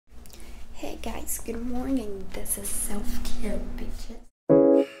Hey guys, good morning. This is self-care, bitches.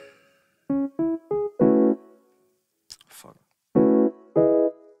 Fuck.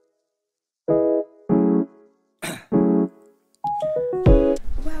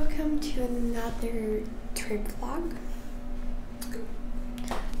 Welcome to another trip vlog.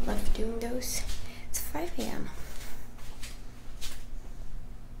 Love doing those. It's 5 a.m.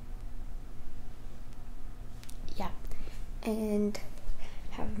 Yeah, and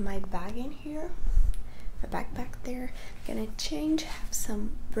have my bag in here, my backpack there. Gonna change, have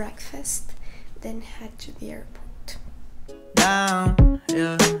some breakfast, then head to the airport. Down,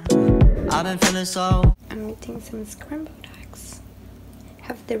 yeah. I've been feeling so. I'm eating some scrambled eggs.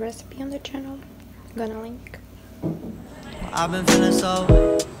 Have the recipe on the channel. Gonna link. I've been feeling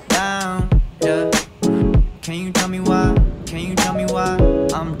so down, yeah. Can you tell me why? Can you tell me why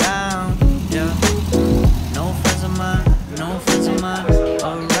I'm down, yeah? No friends of mine, no friends of mine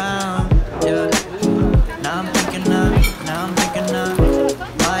around, yeah. Now I'm thinking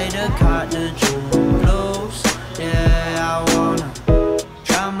might have caught the true blues, yeah. I wanna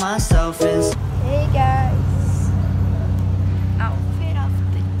drown myself in. Hey guys, outfit of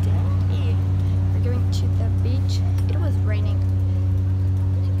the day. We're going to the beach. It was raining.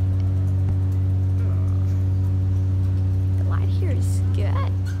 The light here is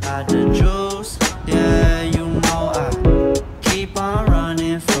good. Got the juice, yeah, you know I keep on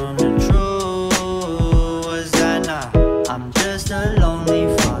running from the truth. Was that not? I'm just a lonely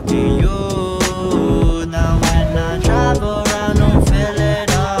fucking you. Now when I drive around, don't feel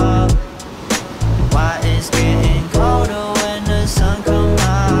it up. Why it's getting colder when the sun come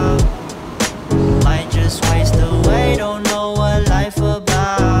out? Might just waste away, don't know what life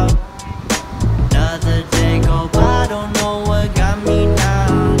about. Another day go by, don't know what got me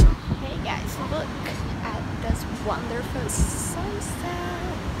down. Hey guys, look at this wonderful sunset.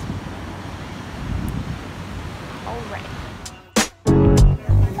 Alright.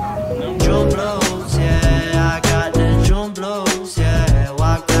 June blues, yeah, I got the June blues, yeah.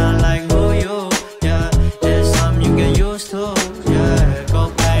 Walk down like who you, yeah. There's something you get used to, yeah. Go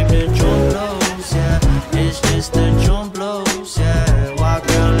blame the June blues, yeah. It's just the June blues, yeah. Walk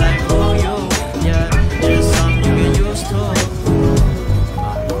down like who you, yeah. There's something you get used to.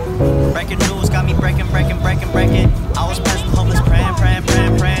 Breaking news got me breaking. I was present homeless, praying.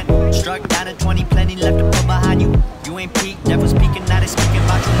 Struck down at 20, plenty left to put behind you. You ain't peaked, never speaking, now they speaking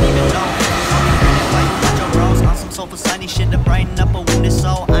about you, leave it alone. Why you got your rose on some soulful sunny shit to brighten up a wounded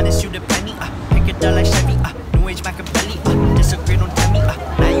soul? Honest, you the penny, pick it up like Chevy, New Age Machiavelli, disagree, don't tell me,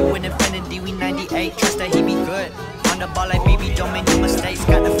 now you in infinity, we 98, trust that he be good. On the ball like baby, don't make no mistakes,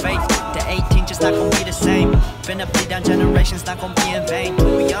 got the faith, the 18 just not gonna be the same. Finna play down generations, not gonna be in vain,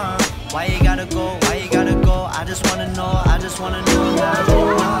 too young. Why you gotta go, I just wanna know now.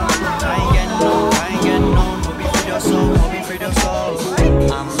 I ain't getting on, hope you free your soul,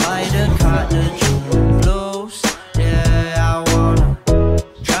 I might have caught the true blues, yeah. I wanna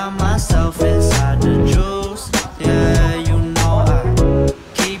drown myself inside the juice, yeah. You know I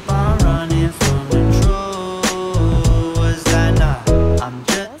keep on running from the truth. Was that not? I'm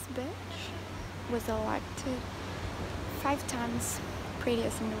just. This bitch was elected 5 times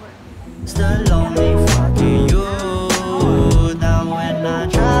prettiest in the world. Still lonely fucking you. Now when I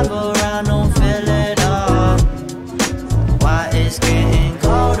drive around, don't feel it up. Why it's getting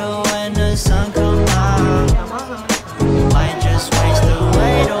colder when the sun come out? Might just waste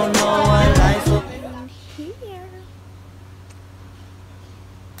away, don't know what life will be. I'm here.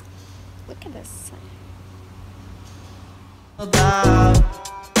 Look at this sun. About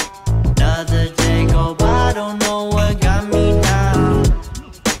another day go by, don't know what got me down.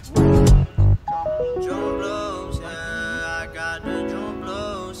 June blues, yeah, I got the June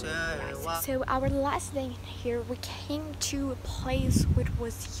blues, yeah. So our last day in here, we came to a place which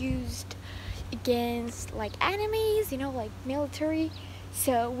was used against like enemies, you know, like military.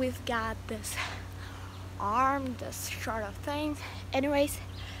 So we've got this arm, this sort of thing. Anyways,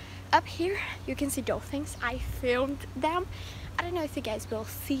 up here you can see dolphins. I filmed them. I don't know if you guys will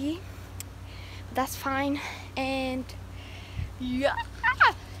see, but that's fine. And yeah,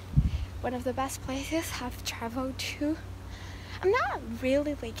 one of the best places I've traveled to. I'm not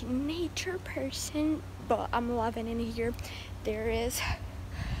really like a nature person, but I'm loving it here. There is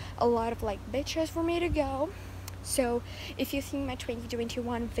a lot of like beaches for me to go. So if you see my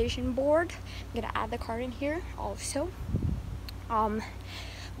 2021 vision board, I'm gonna add the card in here also.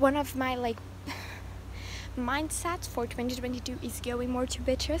 One of my like mindsets for 2022 is going more to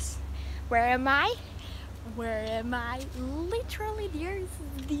beaches. Where am I? Literally there's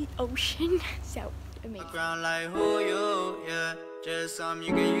the ocean. So amazing. Background like who you, yeah. Just something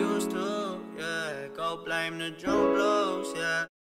you get used to. yeah. Go blame the drum blows, yeah.